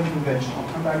the following convention.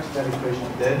 I'll come back to that equation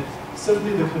then.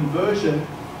 Simply the conversion,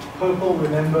 purple,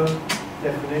 remember,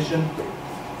 definition.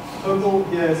 Purple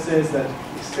here says that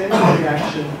extent of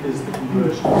reaction is the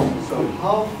conversion. So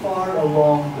how far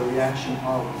along the reaction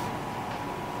are we?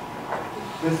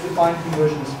 Let's define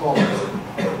conversion as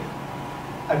follows.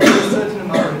 I put a certain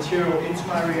amount of material into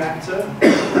my reactor,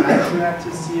 batch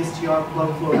reactor, CSTR,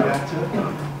 plug flow reactor.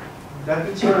 That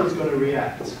material is going to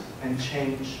react and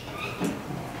change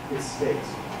its state.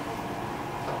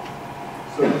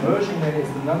 So conversion then is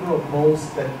the number of moles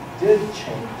that did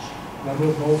change, number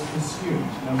of moles consumed,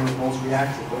 number of moles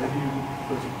reacted, whatever you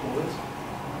prefer to call it,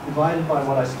 divided by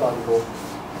what I started off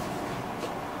with.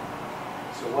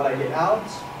 So what I get out,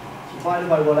 divided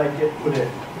by what I get put in.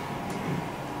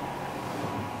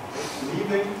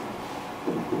 Leaving,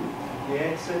 the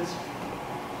exit,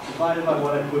 divided by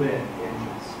what I put in, the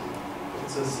entrance.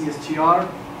 It's a CSTR,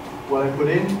 what I put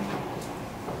in,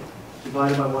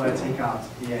 divided by what I take out,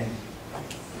 the end.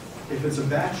 If it's a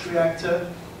batch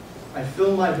reactor, I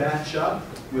fill my batch up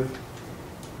with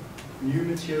new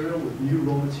material, with new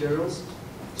raw materials,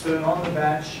 turn on the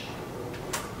batch,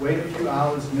 wait a few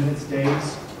hours, minutes,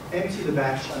 days, empty the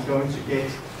batch, I'm going to get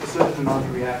a certain amount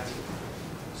of reactor.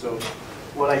 So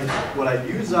what I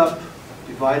use up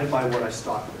divided by what I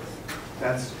start with.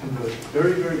 That's conversion.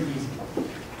 Very, very easy.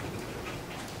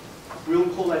 We'll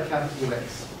call that capital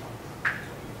X.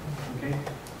 Okay.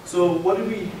 So what do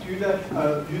we do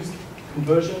that use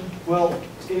conversion? Well,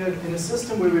 in a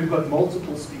system where we've got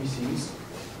multiple species,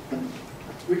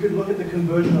 we could look at the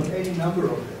conversion of any number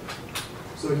of them.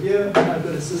 So here I've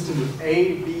got a system with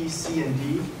A, B, C, and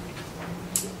D.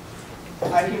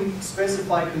 I can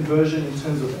specify conversion in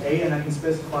terms of A, and I can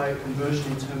specify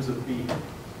conversion in terms of B.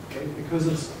 Okay? Because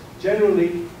it's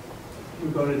generally,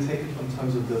 we're going to take it in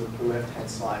terms of the left-hand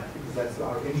side, because that's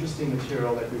our interesting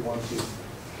material that we want to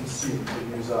consume,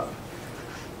 to use up.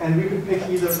 And we could pick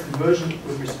either conversion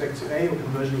with respect to A or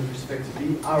conversion with respect to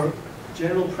B. Our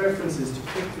general preference is to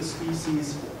pick the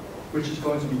species which is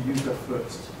going to be used up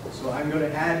first. So I'm going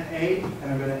to add A, and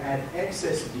I'm going to add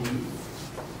excess B.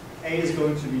 A is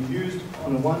going to be used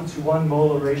on a 1-to-1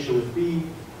 molar ratio with B.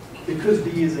 Because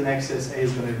B is in excess, A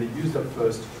is going to be used up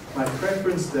first. My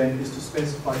preference then is to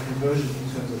specify conversion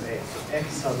in terms of A, so X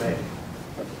sub A.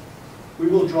 We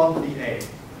will drop the A.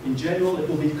 In general, it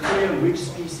will be clear which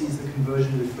species the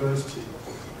conversion refers to.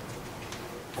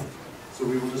 So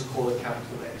we will just call it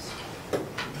capital X.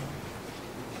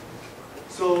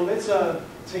 So let's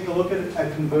take a look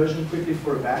at conversion quickly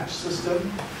for a batch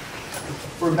system.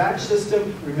 For a batch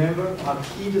system, remember, our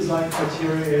key design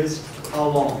criteria is how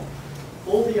long.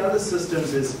 All the other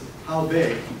systems is how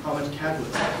big, how much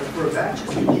catalyst. But for a batch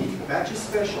is unique, a batch is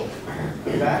special.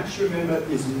 A batch, remember,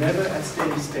 is never at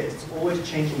steady state. It's always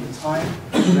changing in time.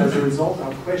 And as a result,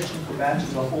 our question for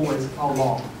batches are always how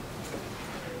long.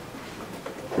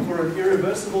 For an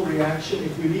irreversible reaction,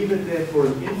 if we leave it there for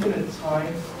an infinite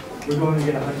time, we're going to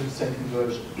get 100%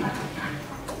 conversion.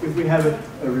 If we have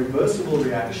a reversible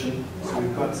reaction, so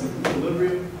we've got some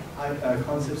equilibrium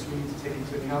concepts we need to take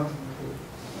into account,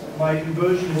 my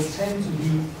conversion will tend to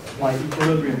be my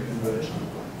equilibrium conversion,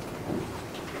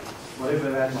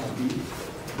 whatever that might be,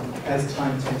 as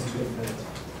time tends to infinity.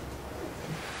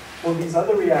 For these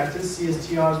other reactors,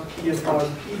 CSTRs, PFRs,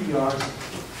 PBRs,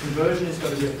 conversion is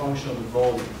going to be a function of the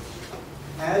volume.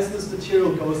 As this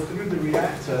material goes through the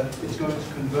reactor, it's going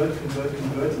to convert,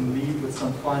 and leave with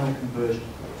some final conversion.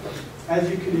 As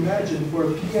you can imagine, for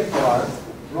a PFR,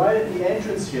 right at the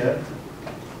entrance here,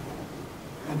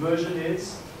 conversion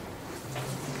is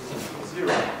 0.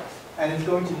 And it's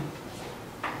going to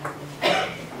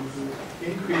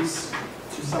increase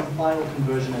to some final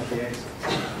conversion at the exit.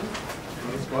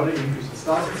 It's got to increase. It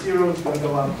starts at 0, it's going to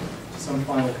go up to some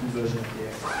final conversion at the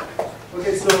exit.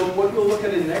 Okay, so what we'll look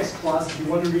at in the next class, if you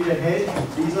want to read ahead,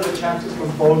 these are the chapters from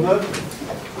Folder,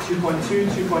 2.2,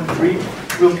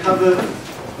 2.3. We'll cover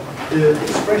the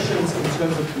expressions in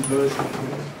terms of conversion.